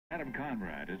Adam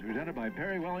Conrad is presented by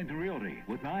Perry Wellington Realty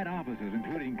with 9 offices,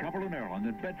 including Cumberland, Maryland,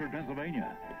 and Bedford,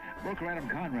 Pennsylvania. Broker Adam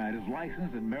Conrad is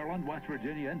licensed in Maryland, West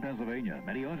Virginia, and Pennsylvania.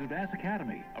 And he owns Advanced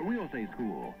Academy, a real estate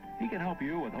school. He can help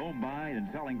you with home buying and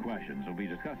selling questions. We'll be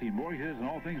discussing mortgages and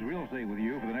all things real estate with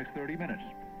you for the next 30 minutes.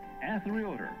 Ask the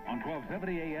Realtor on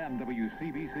 1270 AM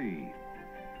WCBC.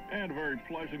 And a very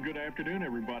pleasant good afternoon,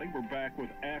 everybody. We're back with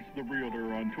Ask the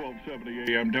Realtor on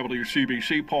 1270 AM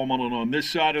WCBC. Paul Mullen on this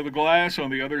side of the glass.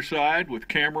 On the other side, with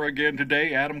camera again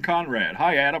today, Adam Conrad.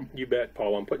 Hi, Adam. You bet,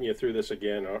 Paul. I'm putting you through this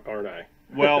again, aren't I?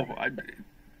 Well,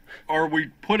 are we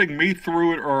putting me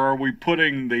through it, or are we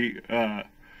putting the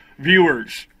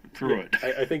viewers through it?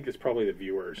 I think it's probably the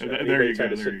viewers. There you go.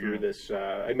 To sit through this.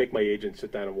 I make my agent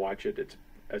sit down and watch it. It's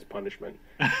as punishment.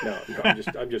 No,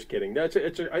 I'm just kidding. No, I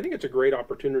think it's a great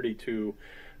opportunity to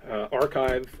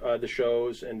archive the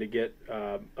shows and to get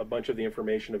a bunch of the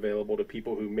information available to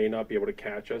people who may not be able to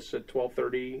catch us at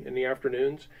 12:30 in the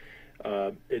afternoons.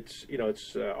 It's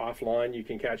offline. You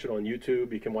can catch it on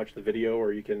YouTube. You can watch the video,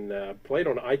 or you can play it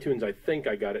on iTunes. I think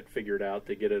I got it figured out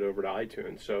to get it over to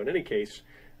iTunes. So in any case,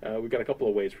 we've got a couple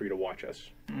of ways for you to watch us.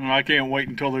 I can't wait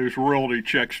until those royalty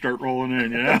checks start rolling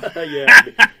in. You know?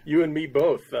 Yeah, you and me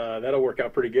both. That'll work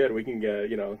out pretty good. We can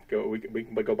go. We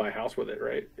can go buy a house with it,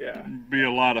 right? Yeah, be a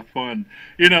lot of fun.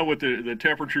 You know, with the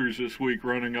temperatures this week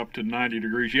running up to 90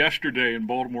 degrees. Yesterday in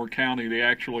Baltimore County, they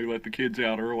actually let the kids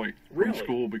out early from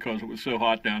school because it was so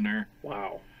hot down there.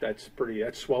 Wow, that's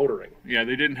sweltering. Yeah,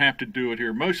 they didn't have to do it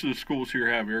here. Most of the schools here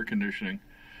have air conditioning.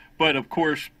 But, of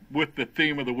course, with the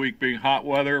theme of the week being hot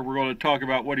weather, we're going to talk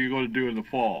about what are you going to do in the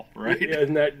fall, right? Yeah,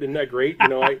 isn't that great? You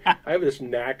know, I have this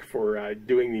knack for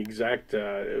doing the exact,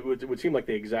 it would seem like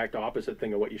the exact opposite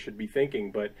thing of what you should be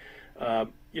thinking. But,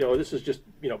 this is just,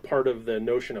 part of the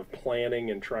notion of planning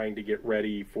and trying to get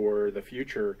ready for the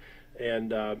future.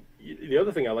 And the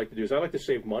other thing I like to do is I like to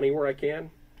save money where I can,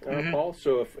 Paul.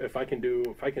 So if I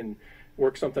can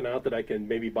work something out that I can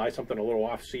maybe buy something a little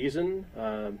off season,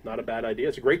 not a bad idea.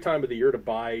 It's a great time of the year to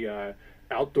buy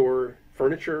outdoor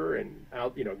furniture and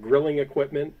grilling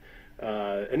equipment.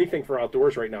 Anything for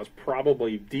outdoors right now is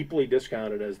probably deeply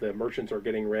discounted as the merchants are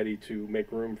getting ready to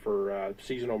make room for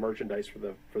seasonal merchandise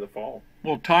for the fall.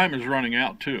 Well, time is running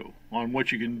out too on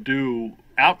what you can do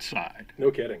outside.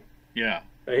 No kidding. Yeah.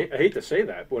 I hate to say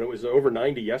that, but when it was over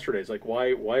 90 yesterday, it's like,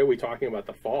 why are we talking about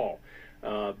the fall?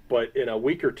 But in a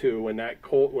week or two, when that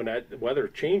weather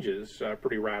changes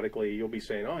pretty radically, you'll be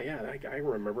saying, "Oh yeah, I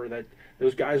remember that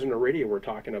those guys on the radio were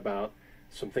talking about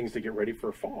some things to get ready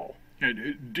for fall."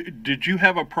 Did you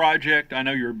have a project? I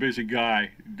know you're a busy guy.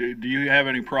 Do you have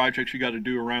any projects you got to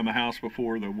do around the house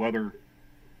before the weather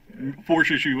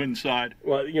forces you inside?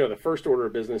 Well, the first order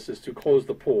of business is to close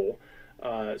the pool.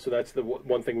 So that's the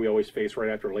one thing we always face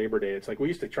right after Labor Day. It's like we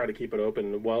used to try to keep it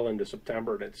open well into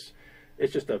September, and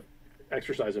it's just a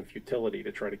exercise in futility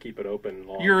to try to keep it open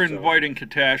long. You're inviting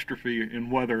catastrophe in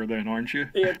weather then, aren't you?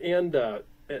 And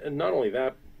not only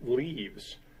that,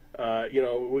 leaves.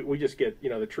 We just get,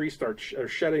 the trees start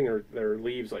shedding their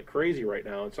leaves like crazy right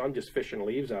now, and so I'm just fishing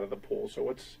leaves out of the pool. So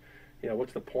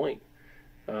what's the point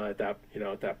at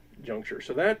that juncture?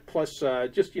 So that plus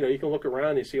just you can look around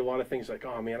and you see a lot of things like,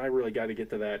 oh man, I really got to get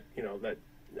to that, that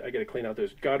I got to clean out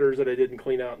those gutters that I didn't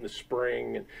clean out in the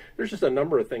spring. And there's just a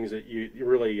number of things that you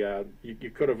really you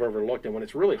could have overlooked. And when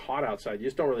it's really hot outside, you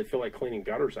just don't really feel like cleaning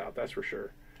gutters out. That's for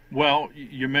sure. Well,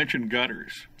 you mentioned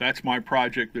gutters. That's my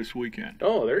project this weekend.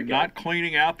 Oh, there you go. Not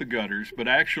cleaning out the gutters, but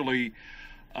actually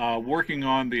working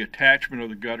on the attachment of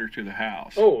the gutter to the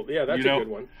house. Oh, yeah, that's a good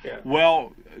one. Yeah.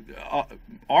 Well,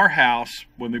 our house,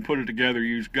 when they put it together,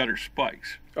 used gutter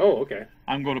spikes. Oh, okay.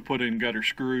 I'm going to put in gutter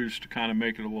screws to kind of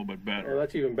make it a little bit better. Oh,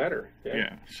 that's even better.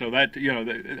 Yeah. So that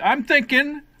I'm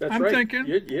thinking. That's I'm right. thinking.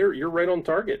 You're right on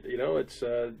target. It's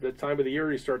the time of the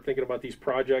year you start thinking about these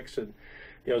projects, and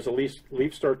as the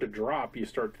leaves start to drop, you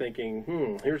start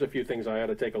thinking, here's a few things I ought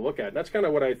to take a look at. And that's kind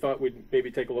of what I thought we'd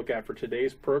maybe take a look at for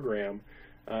today's program.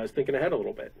 Is thinking ahead a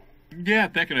little bit. Yeah,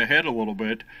 thinking ahead a little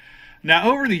bit. Now,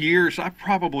 over the years, I've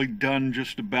probably done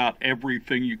just about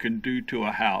everything you can do to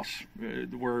a house,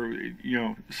 where,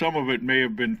 some of it may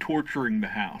have been torturing the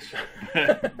house.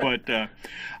 But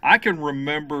I can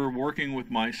remember working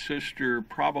with my sister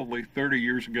probably 30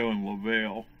 years ago in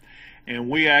LaVale, and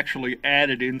we actually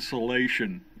added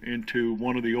insulation into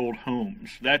one of the old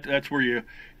homes. That's where you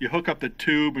hook up the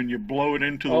tube and you blow it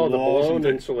into the walls. Oh, the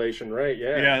blown insulation, right?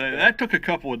 Yeah. Yeah, that took a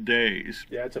couple of days.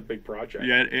 Yeah, it's a big project.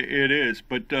 Yeah, it is.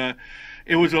 But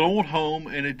it was an old home,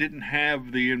 and it didn't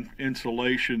have the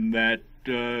insulation that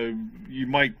you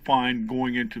might find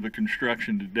going into the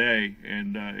construction today,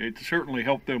 and it certainly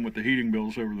helped them with the heating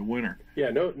bills over the winter.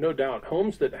 Yeah, no doubt.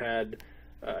 Homes that had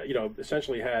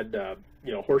essentially had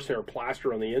horsehair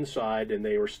plaster on the inside, and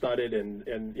they were studded,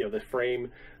 and the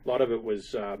frame, a lot of it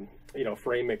was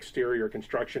frame exterior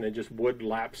construction and just wood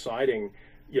lap siding.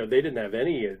 They didn't have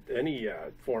any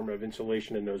form of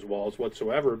insulation in those walls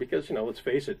whatsoever, because let's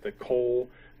face it, the coal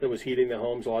that was heating the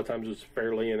homes a lot of times was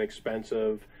fairly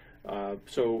inexpensive.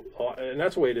 And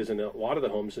that's the way it is in a lot of the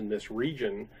homes in this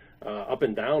region. Up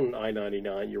and down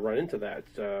I-99, you run into that,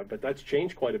 but that's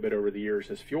changed quite a bit over the years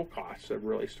as fuel costs have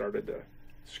really started to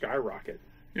skyrocket.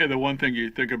 Yeah, the one thing you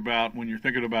think about when you're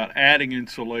thinking about adding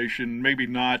insulation, maybe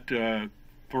not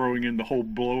throwing in the whole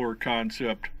blower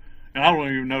concept. And I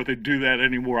don't even know if they do that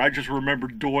anymore. I just remember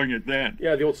doing it then.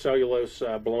 Yeah, the old cellulose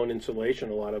blown insulation,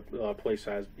 a lot of places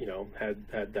has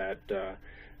had that.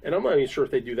 And I'm not even sure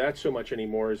if they do that so much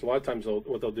anymore. Is a lot of times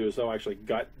what they'll do is they'll actually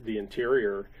gut the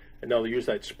interior, and they'll use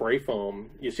that spray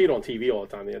foam. You see it on TV all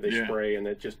the time. They spray, and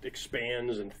it just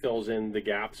expands and fills in the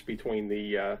gaps between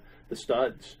the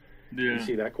studs. Yeah. You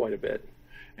see that quite a bit.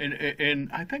 And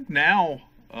I think now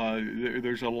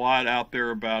there's a lot out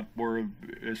there about where,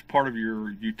 as part of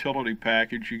your utility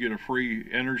package, you get a free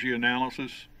energy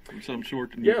analysis of some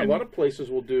sort. And a lot of places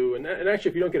will do. And actually,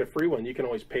 if you don't get a free one, you can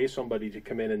always pay somebody to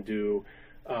come in and do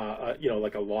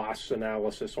like a loss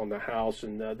analysis on the house,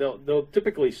 and they'll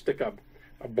typically stick a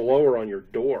blower on your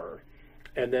door,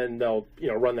 and then they'll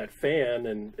run that fan,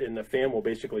 and the fan will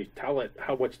basically tell it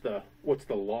what's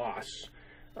the loss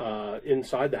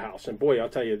inside the house. And boy, I'll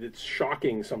tell you, it's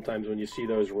shocking sometimes when you see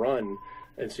those run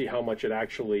and see how much it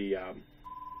actually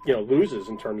loses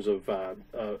in terms of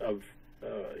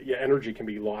energy can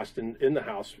be lost in the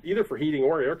house, either for heating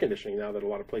or air conditioning, now that a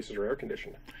lot of places are air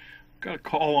conditioned. Got a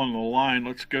call on the line.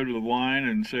 Let's go to the line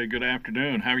and say good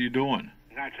afternoon. How are you doing?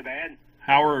 Not so bad.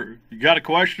 You got a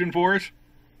question for us?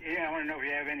 Yeah, I want to know if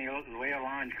you have any Whale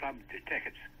Lounge Club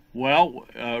tickets. Well,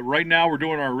 right now we're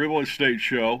doing our real estate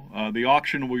show. The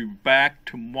auction will be back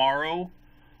tomorrow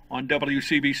on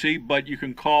WCBC, but you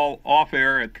can call off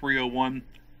air at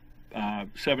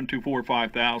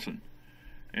 301-724-5000.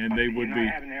 And they would be. You're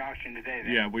not having the auction today,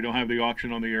 then? Yeah, we don't have the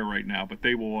auction on the air right now, but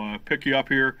they will pick you up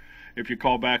here if you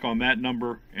call back on that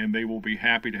number, and they will be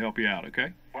happy to help you out,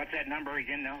 okay? What's that number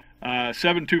again, now?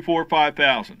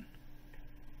 724-5000.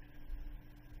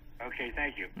 Okay,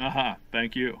 thank you.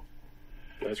 Thank you.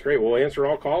 That's great. We'll answer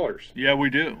all callers. Yeah, we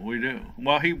do.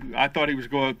 Well, I thought he was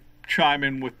going to chime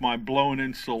in with my blown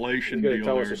insulation deal. He's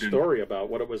going to tell us a story about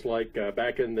what it was like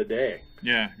back in the day.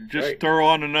 Yeah, just throw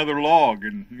on another log,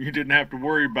 and you didn't have to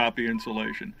worry about the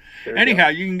insulation. Anyhow,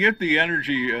 you can get the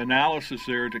energy analysis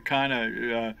there to kind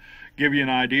of give you an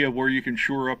idea of where you can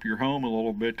shore up your home a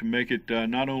little bit to make it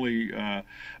not only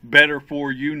better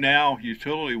for you now,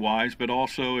 utility-wise, but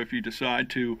also if you decide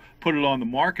to put it on the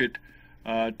market,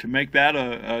 to make that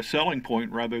a selling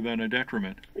point rather than a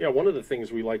detriment. Yeah, one of the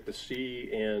things we like to see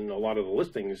in a lot of the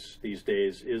listings these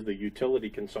days is the utility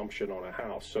consumption on a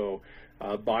house. So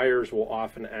buyers will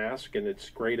often ask, and it's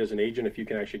great as an agent if you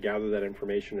can actually gather that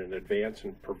information in advance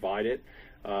and provide it.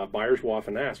 Buyers will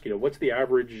often ask, what's the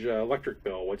average electric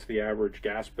bill? What's the average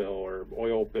gas bill or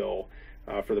oil bill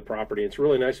for the property? It's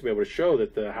really nice to be able to show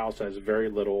that the house has very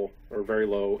little or very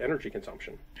low energy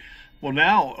consumption. Well,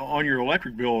 now on your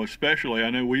electric bill especially,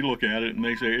 I know we look at it and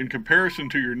they say in comparison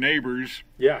to your neighbors.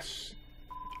 Yes.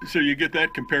 So you get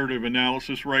that comparative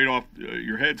analysis right off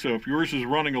your head. So if yours is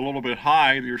running a little bit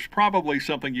high, there's probably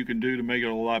something you can do to make it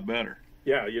a lot better.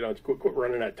 Yeah, it's quit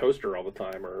running that toaster all the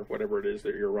time or whatever it is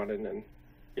that you're running. And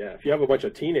yeah, if you have a bunch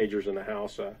of teenagers in the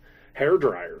house, hair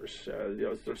dryers,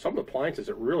 there's some appliances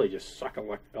that really just suck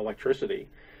electricity.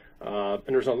 And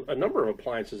there's a number of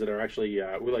appliances that are actually,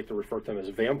 we like to refer to them as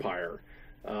vampire,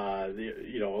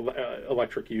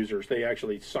 electric users. They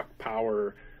actually suck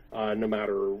power no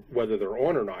matter whether they're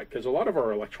on or not. Because a lot of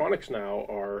our electronics now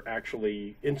are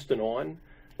actually instant on,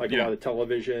 like a lot of the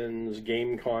televisions,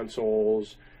 game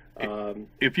consoles.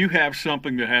 If you have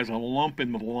something that has a lump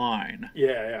in the line,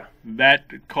 that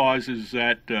causes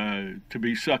that to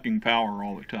be sucking power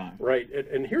all the time. Right,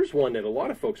 and here's one that a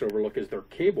lot of folks overlook is their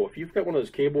cable. If you've got one of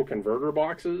those cable converter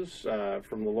boxes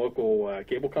from the local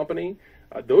cable company,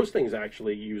 those things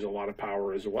actually use a lot of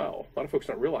power as well. A lot of folks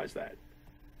don't realize that.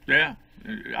 Yeah,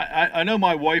 I know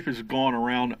my wife has gone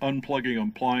around unplugging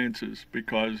appliances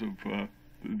because of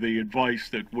the advice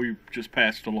that we've just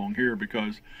passed along here,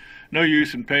 because no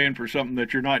use in paying for something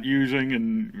that you're not using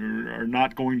and are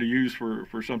not going to use for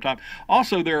some time.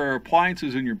 Also, there are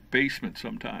appliances in your basement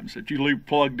sometimes that you leave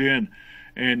plugged in,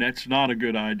 and that's not a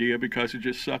good idea because it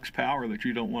just sucks power that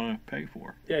you don't want to pay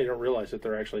for. Yeah, you don't realize that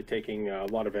they're actually taking a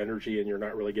lot of energy and you're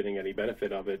not really getting any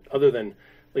benefit of it other than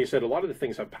like I said, a lot of the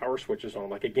things have power switches on,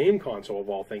 like a game console of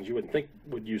all things. You wouldn't think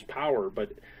would use power,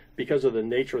 but because of the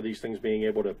nature of these things being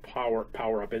able to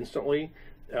power up instantly,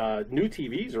 new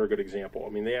TVs are a good example. I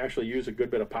mean, they actually use a good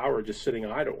bit of power just sitting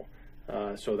idle.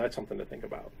 So that's something to think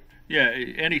about. Yeah,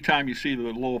 anytime you see the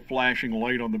little flashing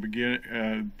light on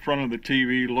the front of the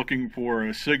TV looking for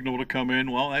a signal to come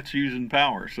in, well, that's using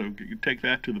power. So you take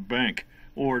that to the bank,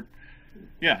 or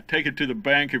take it to the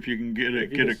bank if you can get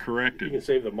it corrected. You can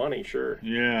save the money, sure.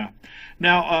 Yeah.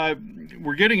 Now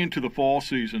we're getting into the fall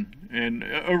season, and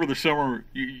over the summer,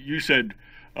 you said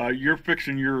you're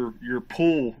fixing your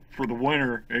pool for the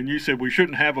winter, and you said we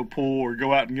shouldn't have a pool or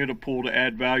go out and get a pool to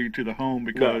add value to the home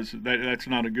because that's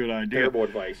not a good idea. Terrible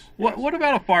advice. What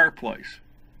about a fireplace?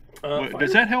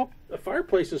 Does that help?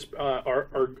 Fireplaces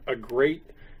are a great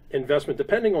investment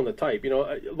depending on the type. You know,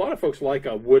 a lot of folks like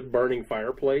a wood burning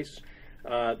fireplace.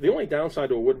 The only downside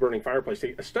to a wood burning fireplace,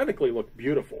 they aesthetically look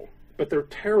beautiful, but they're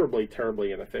terribly,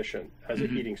 terribly inefficient as a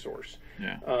heating source.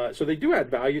 Yeah. So they do add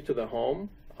value to the home.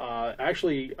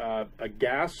 Actually, a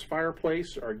gas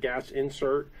fireplace or a gas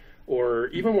insert, or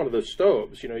even one of those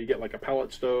stoves, you know, you get like a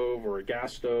pellet stove or a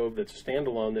gas stove that's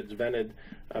standalone that's vented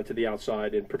to the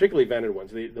outside, and particularly vented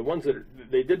ones. The ones that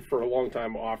they did for a long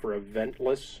time offer a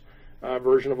ventless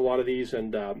version of a lot of these,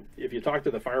 and if you talk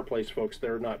to the fireplace folks,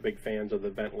 they're not big fans of the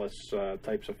ventless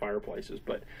types of fireplaces.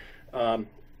 But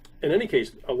in any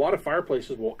case, a lot of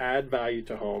fireplaces will add value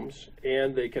to homes,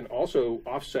 and they can also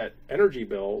offset energy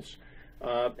bills.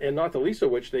 And not the least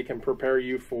of which, they can prepare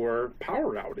you for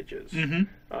power outages.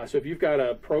 Mm-hmm. So if you've got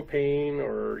a propane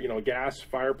or a gas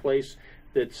fireplace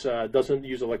that doesn't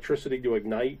use electricity to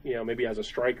ignite, maybe has a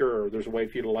striker or there's a way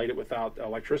for you to light it without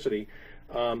electricity,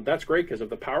 that's great, because if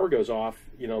the power goes off,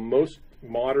 most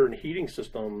modern heating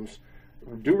systems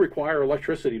do require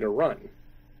electricity to run.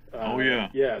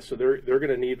 Yeah, so they're going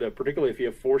to need, particularly if you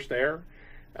have forced air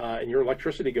and your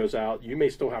electricity goes out, you may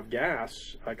still have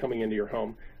gas coming into your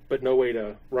home, but no way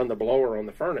to run the blower on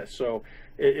the furnace. So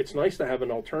it's nice to have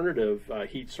an alternative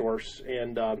heat source,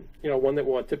 and one that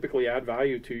will typically add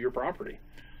value to your property.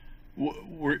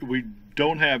 We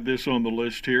don't have this on the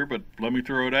list here, but let me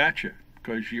throw it at you,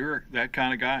 because you're that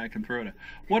kind of guy. I can throw it at.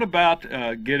 What about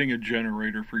getting a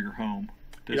generator for your home?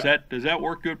 Does that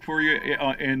work good for you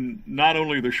in not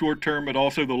only the short term but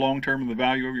also the long term and the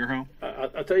value of your home?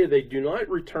 I'll tell you, they do not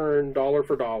return dollar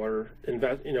for dollar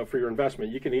for your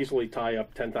investment. You can easily tie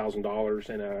up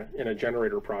 $10,000 in a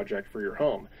generator project for your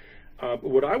home.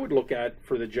 What I would look at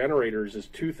for the generators is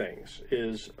two things.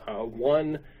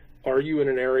 One, are you in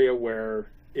an area where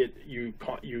you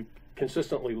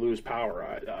consistently lose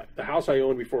power? The house I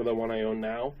owned before the one I own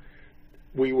now,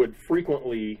 we would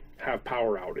frequently have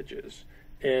power outages.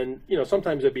 And,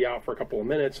 sometimes it'd be out for a couple of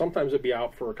minutes, sometimes it'd be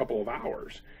out for a couple of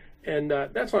hours. And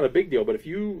that's not a big deal. But if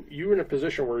you're in a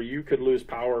position where you could lose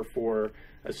power for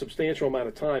a substantial amount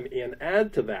of time, and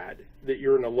add to that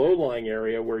you're in a low-lying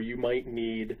area where you might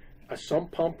need a sump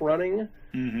pump running,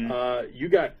 you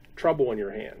got trouble in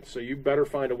your hands. So you better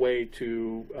find a way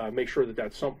to make sure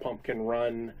that sump pump can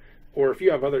run. Or if you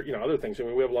have other things. I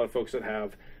mean, we have a lot of folks that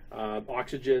have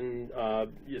oxygen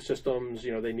systems,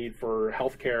 they need for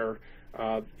healthcare.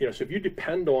 So if you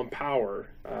depend on power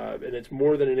and it's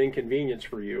more than an inconvenience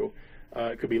for you,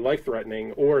 it could be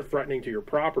life-threatening or threatening to your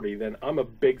property, then I'm a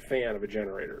big fan of a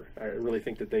generator. I really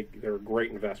think that they're a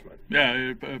great investment.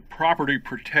 Yeah, a property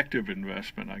protective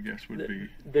investment, I guess, would be.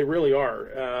 They really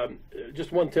are.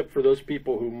 Just one tip for those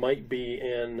people who might be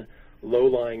in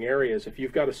low-lying areas: if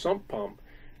you've got a sump pump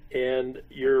and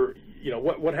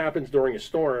what happens during a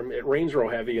storm, it rains real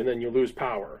heavy and then you lose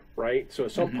power, right? So a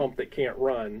sump pump that can't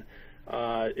run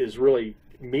is really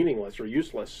meaningless or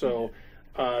useless. So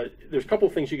there's a couple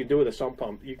of things you can do with a sump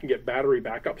pump. You can get battery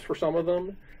backups for some of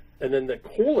them. And then the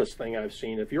coolest thing I've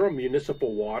seen, if you're on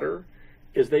municipal water,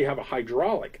 is they have a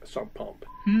hydraulic sump pump,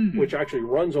 which actually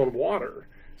runs on water.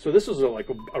 So this is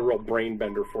a real brain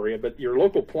bender for you, but your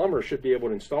local plumber should be able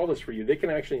to install this for you. They can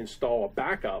actually install a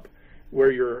backup where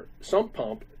your sump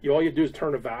pump, all you do is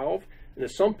turn a valve, and the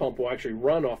sump pump will actually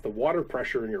run off the water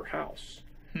pressure in your house.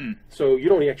 So you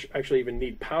don't actually even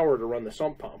need power to run the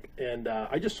sump pump. And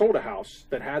I just sold a house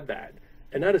that had that,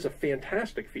 and that is a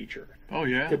fantastic feature. Oh,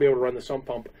 yeah. To be able to run the sump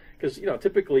pump, because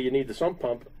typically you need the sump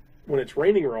pump when it's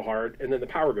raining real hard, and then the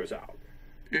power goes out,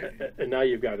 and now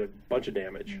you've got a bunch of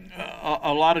damage.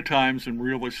 A lot of times in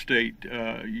real estate,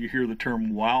 you hear the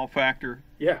term wow factor.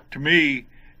 Yeah. To me,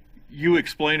 you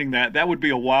explaining that would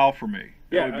be a wow for me.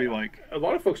 That would be a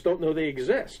lot of folks don't know they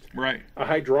exist. Right. A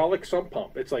hydraulic sump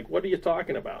pump. It's like, what are you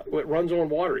talking about? It runs on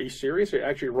water. Are you serious? It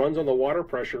actually runs on the water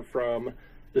pressure from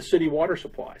the city water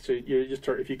supply. So you just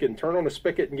if you can turn on a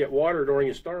spigot and get water during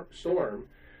a storm,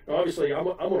 Obviously, I'm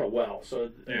on a well,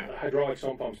 so Yeah. a hydraulic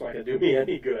sump pump's not going to do me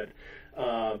any good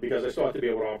because I still have to be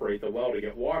able to operate the well to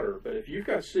get water. But if you've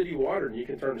got city water and you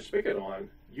can turn the spigot on,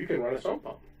 you can run a sump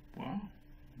pump. Wow,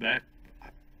 that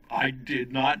I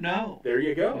did not know. There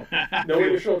you go. No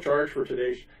additional charge for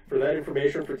that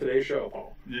information for today's show,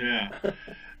 Paul. Yeah.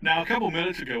 Now, a couple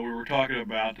minutes ago, we were talking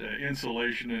about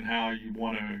insulation and how you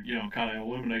want to, kind of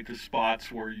eliminate the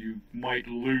spots where you might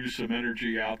lose some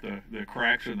energy out the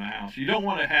cracks in the house. You don't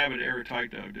want to have it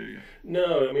airtight, though, do you?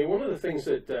 No, I mean, one of the things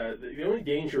that the only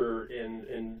danger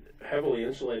in heavily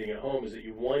insulating a home is that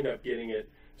you wind up getting it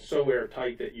so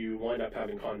airtight that you wind up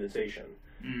having condensation.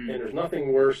 And there's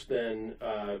nothing worse than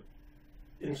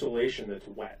insulation that's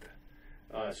wet.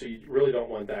 So you really don't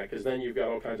want that, because then you've got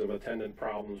all kinds of attendant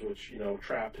problems, which,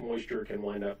 trapped moisture can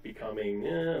wind up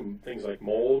becoming things like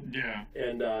mold. Yeah.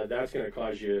 And that's going to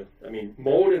cause you,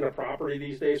 mold in a property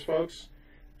these days, folks,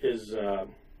 is a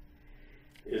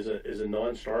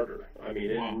non-starter. Wow.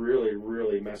 It really,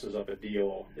 really messes up a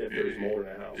deal if there's mold in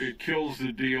a house. It kills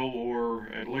the deal, or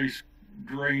at least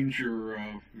drains your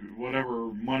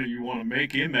whatever money you want to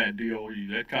make in that deal.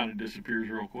 That kind of disappears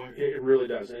real quick. It really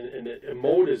does, and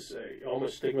mold is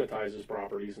almost stigmatizes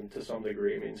properties, and to some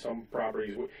degree. Some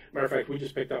properties. Matter of fact, we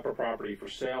just picked up a property for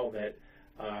sale that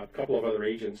a couple of other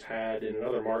agents had in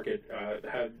another market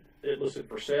had it listed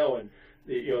for sale, and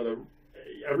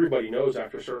everybody knows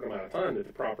after a certain amount of time that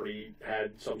the property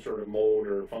had some sort of mold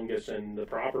or fungus in the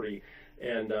property.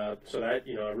 And so that,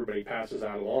 everybody passes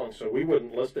that along. So we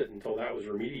wouldn't list it until that was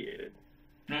remediated.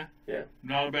 Yeah.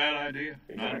 Not a bad idea.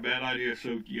 Exactly. Not a bad idea.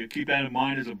 So you keep that in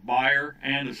mind as a buyer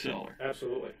and a seller.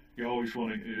 Absolutely. You always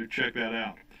want to check that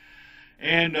out.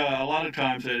 And a lot of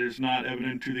times that is not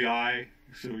evident to the eye,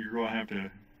 so you're going to have to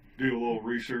do a little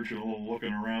research and a little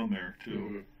looking around there,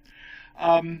 too.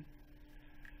 Mm-hmm.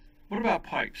 What about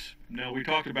pipes? Now, we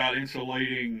talked about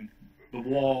insulating the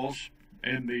walls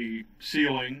and the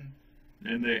ceiling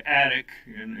and the attic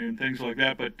and things like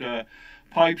that, but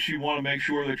pipes, you want to make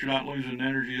sure that you're not losing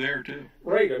energy there too.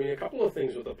 Right. A couple of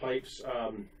things with the pipes,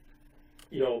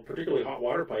 particularly hot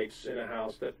water pipes in a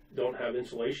house that don't have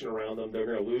insulation around them, they're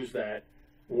going to lose that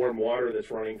warm water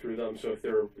that's running through them. So if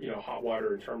they're, hot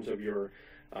water in terms of your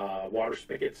water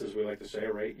spigots, as we like to say,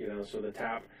 right? So the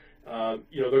tap, they're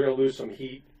going to lose some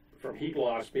heat from heat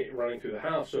loss running through the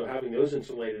house. So having those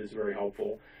insulated is very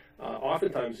helpful.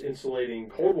 Oftentimes, insulating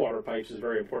cold water pipes is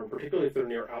very important, particularly if they're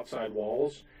near outside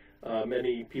walls.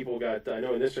 Many people I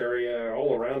know in this area,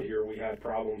 all around here, we had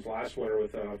problems last winter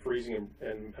with freezing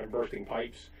and bursting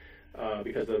pipes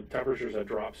because the temperatures had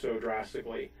dropped so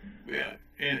drastically. Yeah,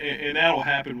 and that'll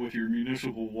happen with your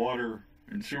municipal water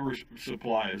and sewer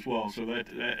supply as well, so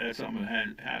that's something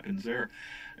that happens there.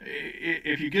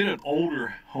 If you get an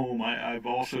older home, I've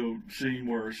also seen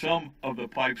where some of the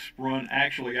pipes run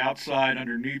actually outside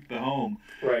underneath the home.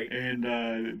 Right.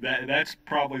 And that's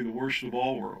probably the worst of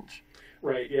all worlds.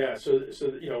 Right, yeah. So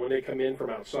when they come in from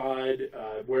outside,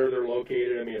 where they're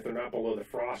located, if they're not below the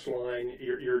frost line,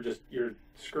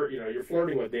 you're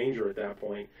flirting with danger at that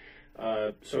point.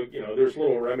 So there's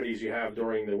little remedies you have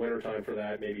during the wintertime for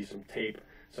that, maybe some tape,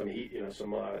 some heat,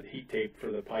 heat tape for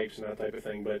the pipes and that type of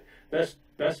thing. But best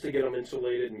to get them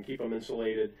insulated and keep them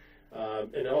insulated.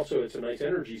 And also, it's a nice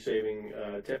energy saving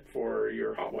tip for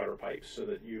your hot water pipes, so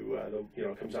that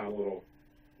it comes out a little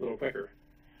quicker.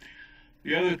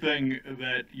 The other thing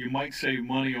that you might save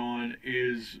money on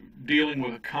is dealing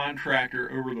with a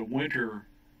contractor over the winter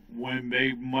when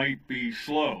they might be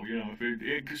slow.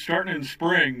 If starting in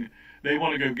spring, they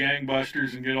want to go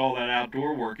gangbusters and get all that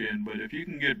outdoor work in. But if you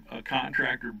can get a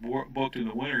contractor booked in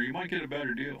the winter, you might get a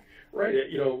better deal. Right.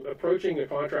 Approaching a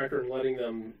contractor and letting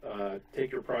them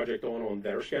take your project on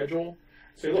their schedule.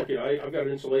 Say, look, I've got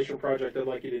an insulation project I'd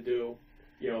like you to do.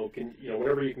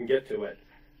 Whenever you can get to it,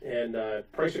 and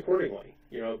price accordingly.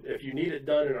 If you need it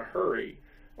done in a hurry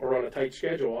or on a tight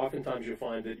schedule, oftentimes you'll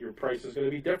find that your price is going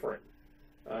to be different.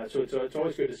 So it's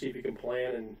always good to see if you can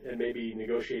plan and maybe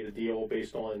negotiate a deal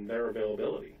based on their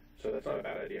availability. So that's not a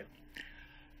bad idea.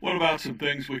 What about some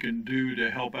things we can do to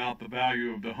help out the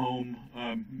value of the home?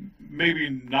 Maybe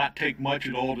not take much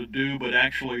at all to do, but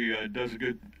actually does a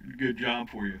good job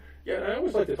for you. Yeah, and I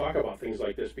always like to talk about things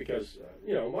like this because,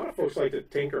 a lot of folks like to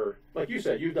tinker. Like you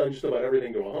said, you've done just about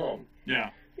everything to a home. Yeah.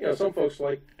 Some folks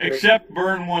like... Except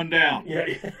burn one down. Yeah.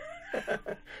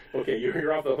 Okay,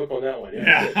 you're off the hook on that one.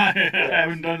 Yeah, I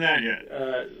haven't done that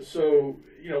yet. So,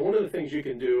 one of the things you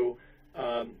can do,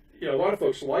 a lot of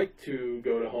folks like to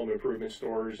go to home improvement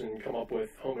stores and come up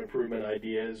with home improvement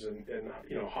ideas and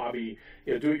hobby,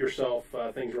 do-it-yourself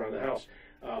things around the house.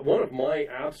 One of my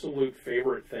absolute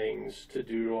favorite things to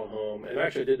do to a home, and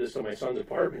actually I did this to my son's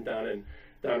apartment down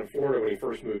down in Florida when he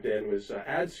first moved in was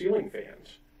add ceiling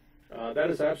fans. That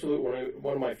is absolutely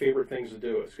one of my favorite things to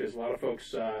do. Is because a lot of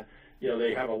folks,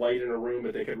 they have a light in a room,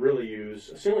 but they could really use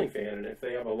a ceiling fan. And if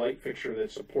they have a light fixture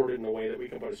that's supported in a way that we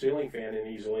can put a ceiling fan in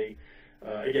easily,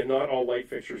 again, not all light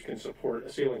fixtures can support a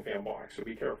ceiling fan box, so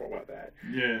be careful about that.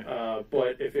 Yeah.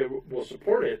 But if it will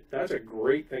support it, that's a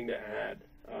great thing to add.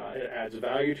 It adds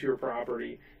value to your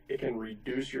property. It can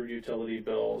reduce your utility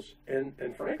bills, and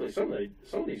frankly, some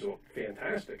of these look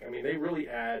fantastic. I mean, they really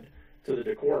add to the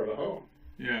decor of a home.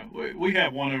 Yeah, we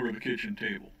have one over the kitchen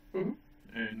table, Mm-hmm.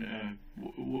 and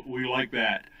we like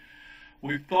that.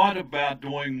 We've thought about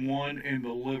doing one in the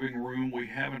living room. We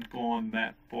haven't gone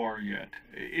that far yet.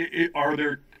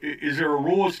 Is there a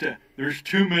rule as to there's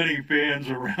too many fans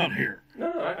around here?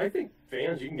 No, I think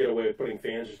fans, you can get away with putting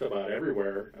fans just about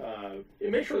everywhere.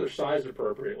 And make sure they're sized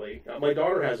appropriately. My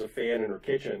daughter has a fan in her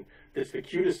kitchen that's the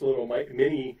cutest little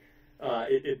mini.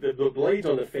 The blades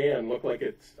on the fan look like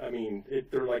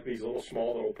they're like these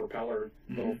little propeller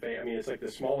little fan. I mean, it's like the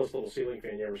smallest little ceiling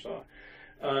fan you ever saw.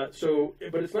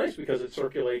 But it's nice because it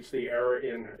circulates the air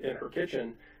in her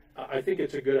kitchen. I think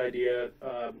it's a good idea.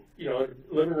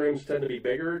 Living rooms tend to be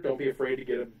bigger. Don't be afraid to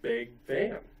get a big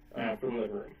fan for the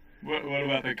living room. What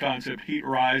about the concept heat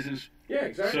rises? Yeah,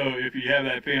 exactly. So if you have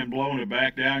that fan blowing it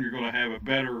back down, you're going to have a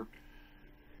better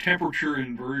temperature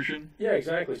inversion. Yeah,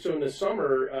 exactly. So in the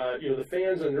summer, the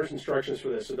fans, and there's instructions for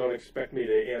this, so don't expect me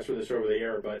to answer this over the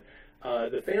air, but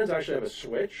the fans actually have a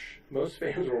switch. Most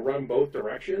fans will run both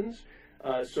directions.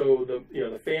 So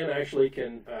the fan actually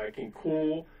can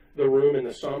cool the room in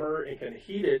the summer and can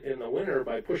heat it in the winter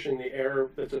by pushing the air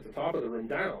that's at the top of the room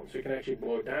down. So you can actually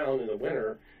blow down in the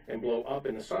winter and blow up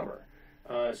in the summer.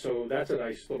 So that's a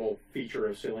nice little feature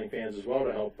of ceiling fans as well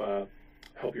to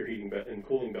help your heating and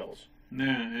cooling bills.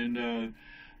 Yeah, and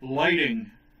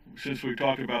lighting, since we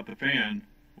talked about the fan,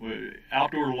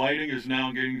 outdoor lighting is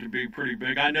now getting to be pretty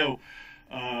big. I know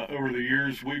over the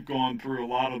years we've gone through a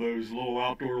lot of those little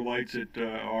outdoor lights that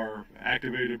are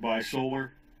activated by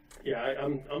solar. Yeah,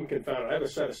 I'm confounded. I have a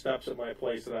set of steps at my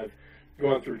place that I've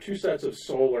gone through 2 sets of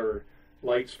solar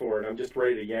lights for, and I'm just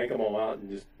ready to yank them all out and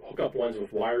just hook up ones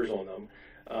with wires on them.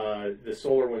 The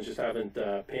solar ones just haven't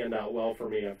panned out well for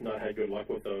me. I've not had good luck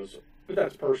with those. But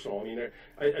that's personal. I mean,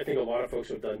 I think a lot of folks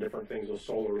have done different things with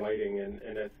solar lighting, and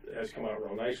it has come out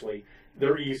real nicely.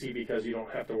 They're easy because you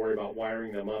don't have to worry about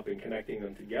wiring them up and connecting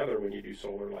them together when you do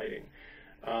solar lighting.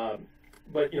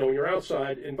 But, when you're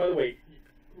outside, and by the way,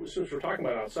 since we're talking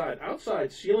about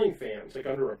outside ceiling fans, like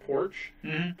under a porch,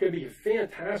 Mm-hmm. can be a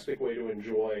fantastic way to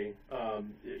enjoy, a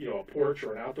porch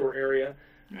or an outdoor area.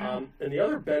 Yeah. And the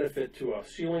other benefit to a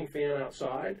ceiling fan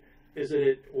outside is that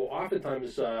it will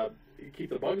oftentimes keep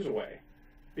the bugs away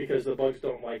because the bugs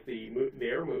don't like the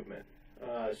air movement.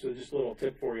 So just a little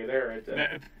tip for you there.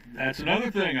 That's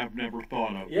another thing I've never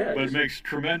thought of, Yeah, but it makes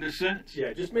tremendous sense.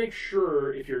 Yeah, just make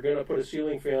sure if you're going to put a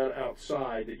ceiling fan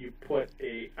outside that you put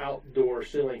a outdoor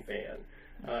ceiling fan.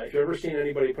 If you've ever seen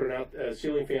anybody put a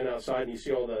ceiling fan outside and you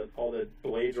see all the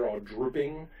blades are all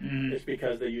drooping, Mm-hmm. it's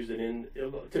because they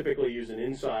typically use an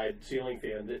inside ceiling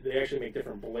fan. They actually make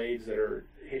different blades that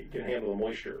can handle the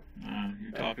moisture.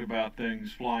 You talk about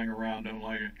things flying around, don't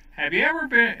like it. Have you ever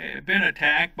been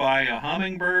attacked by a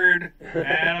hummingbird,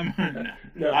 Adam?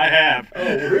 No. I have.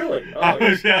 Oh, really? I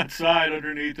was outside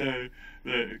underneath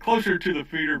the closer to the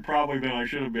feeder probably than I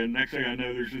should have been. Next thing I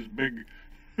know, there's this big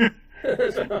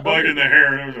bug in the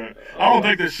hair. I don't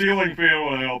think the ceiling fan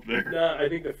would have helped there. No, I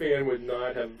think the fan would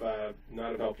not have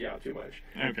helped you out too much.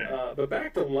 Okay. But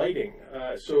back to lighting.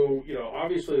 So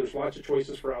obviously there's lots of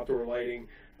choices for outdoor lighting.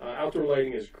 Outdoor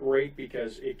lighting is great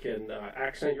because it can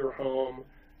accent your home,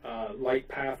 light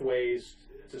pathways.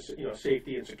 It's a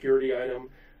safety and security item.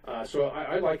 So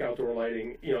I like outdoor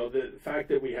lighting. The fact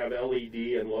that we have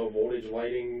LED and low voltage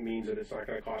lighting means that it's not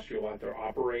going to cost you a lot to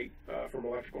operate from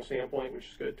an electrical standpoint, which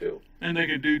is good too. And they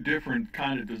can do different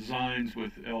kind of designs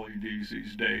with LEDs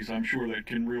these days. I'm sure that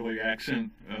can really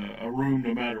accent a room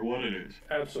no matter what it is.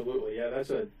 Absolutely, yeah.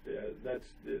 That's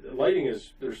lighting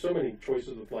is. There's so many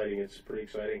choices with lighting. It's pretty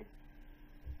exciting.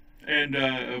 And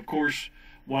of course,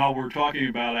 while we're talking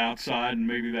about outside and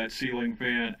maybe that ceiling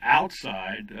fan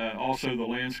outside, also the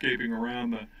landscaping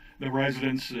around the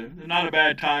residence, not a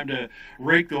bad time to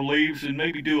rake the leaves and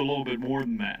maybe do a little bit more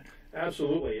than that.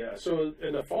 Absolutely, yeah. So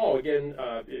in the fall, again,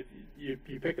 if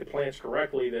you pick the plants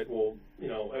correctly that will,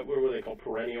 what were they called,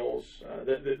 perennials,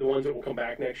 the ones that will come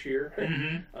back next year.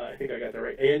 Mm-hmm. I think I got that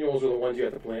right. Annuals are the ones you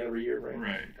have to plant every year, right?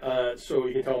 Right. So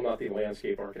you can tell I'm not the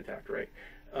landscape architect, right?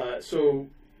 So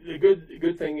a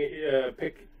good thing,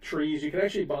 pick trees. You can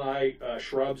actually buy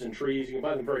shrubs and trees. You can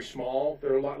buy them very small.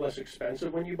 They're a lot less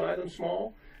expensive when you buy them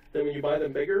small. than when you buy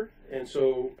them bigger. And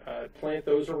so plant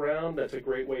those around. That's a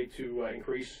great way to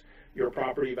increase your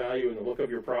property value and the look of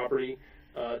your property.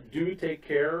 Do take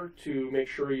care to make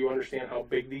sure you understand how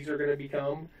big these are going to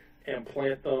become and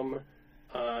plant them,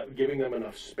 giving them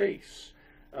enough space.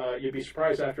 You'd be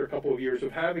surprised after a couple of years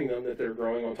of having them that they're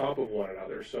growing on top of one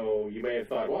another. So you may have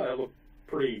thought, well, that looked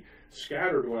pretty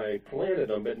scattered when I planted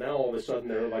them, but now all of a sudden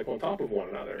they're like on top of one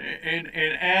another. And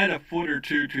add a foot or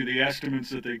two to the estimates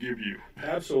that they give you.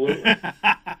 Absolutely.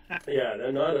 Yeah,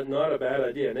 not a bad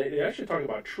idea. And they actually talk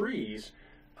about trees.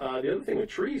 The other thing with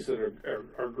trees that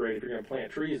are great if you're going to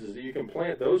plant trees is that you can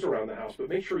plant those around the house, but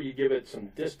make sure you give it some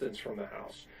distance from the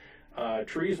house.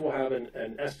 Trees will have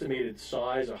an estimated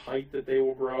size, a height that they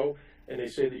will grow, and they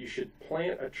say that you should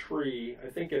plant a tree, I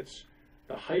think it's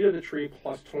the height of the tree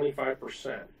plus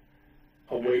 25%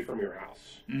 away from your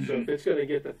house. Mm-hmm. So if it's going to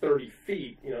get to 30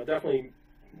 feet, definitely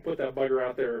put that bugger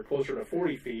out there closer to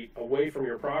 40 feet away from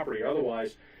your property.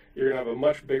 Otherwise, you're going to have a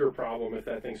much bigger problem if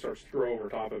that thing starts to grow over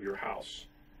top of your house.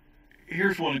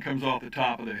 Here's one that comes off the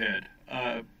top of the head.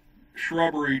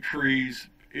 Shrubbery, trees,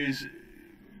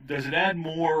 does it add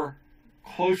more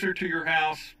closer to your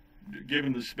house,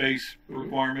 given the space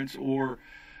requirements, or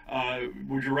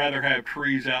would you rather have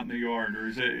trees out in the yard, or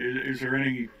is there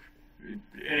any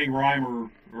rhyme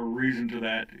or reason to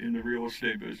that in the real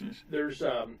estate business? There's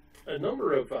a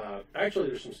number of actually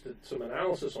there's some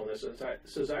analysis on this. It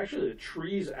says actually the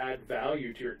trees add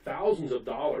value to your thousands of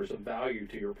dollars of value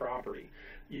to your property.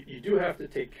 You do have to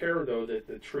take care though that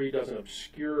the tree doesn't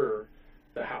obscure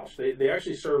the house. They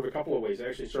actually serve a couple of ways. They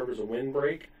actually serve as a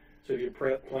windbreak. So if you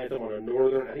plant them on I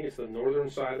think it's the northern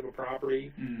side of a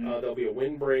property, there'll be a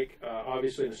windbreak.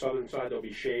 Obviously, on the southern side, there'll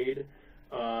be shade.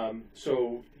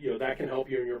 So, that can help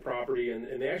you in your property.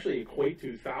 And they actually equate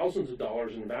to thousands of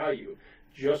dollars in value.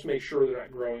 Just make sure they're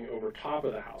not growing over top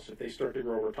of the house. If they start to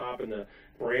grow over top and the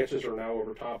branches are now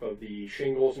over top of the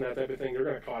shingles and that type of thing, they're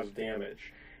going to cause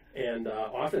damage. And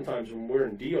oftentimes when we're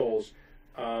in deals,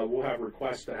 we'll have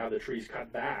requests to have the trees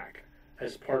cut back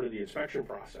as part of the inspection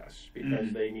process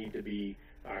because they need to be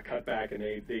cut back and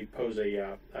they pose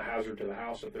a hazard to the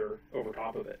house if they're over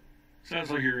top of it.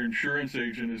 Sounds like your insurance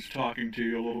agent is talking to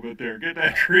you a little bit there. Get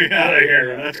that tree out of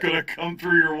here. That's going to come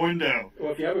through your window.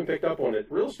 Well, if you haven't picked up on it,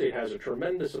 real estate has a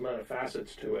tremendous amount of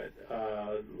facets to it.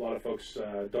 A lot of folks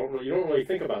don't really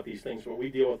think about these things, but we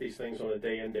deal with these things on a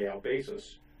day in, day out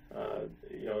basis,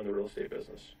 in the real estate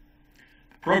business.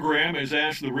 Program is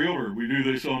Ask the Realtor. We do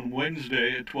this on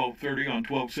Wednesday at 12:30 on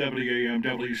 1270 AM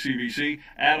WCBC.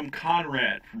 Adam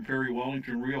Conrad from Perry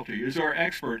Wellington Realty is our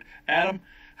expert. Adam,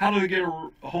 how do they get a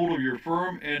hold of your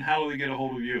firm and how do they get a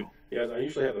hold of you? Yes, I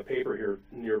usually have a paper here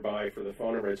nearby for the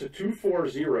phone number. It's a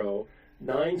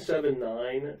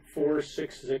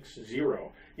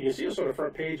 240-979-4660. You can see us on the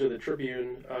front page of the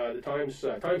Tribune, the Times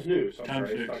News. I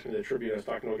was talking to the Tribune. I was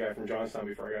talking to a guy from Johnstown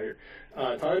before I got here.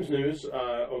 Times News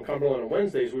on Cumberland on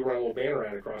Wednesdays. We run a little banner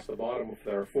ad across the bottom with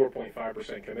our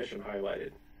 4.5% commission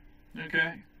highlighted.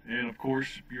 Okay. And, of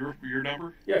course, your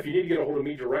number? Yeah, if you need to get a hold of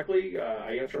me directly,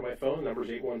 I answer my phone. The number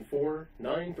is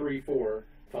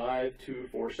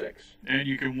 814-934-5246. And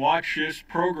you can watch this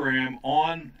program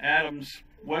on Adam's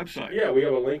website. Yeah, we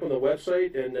have a link on the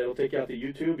website, and it'll take you out to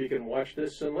YouTube. You can watch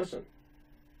this and listen.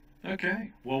 Okay.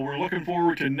 Well, we're looking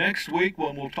forward to next week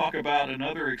when we'll talk about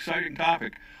another exciting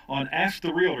topic on Ask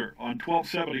the Realtor on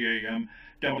 1270 AM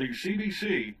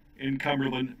WCBC in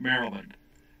Cumberland, Maryland.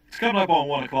 It's coming up on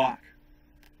 1 o'clock.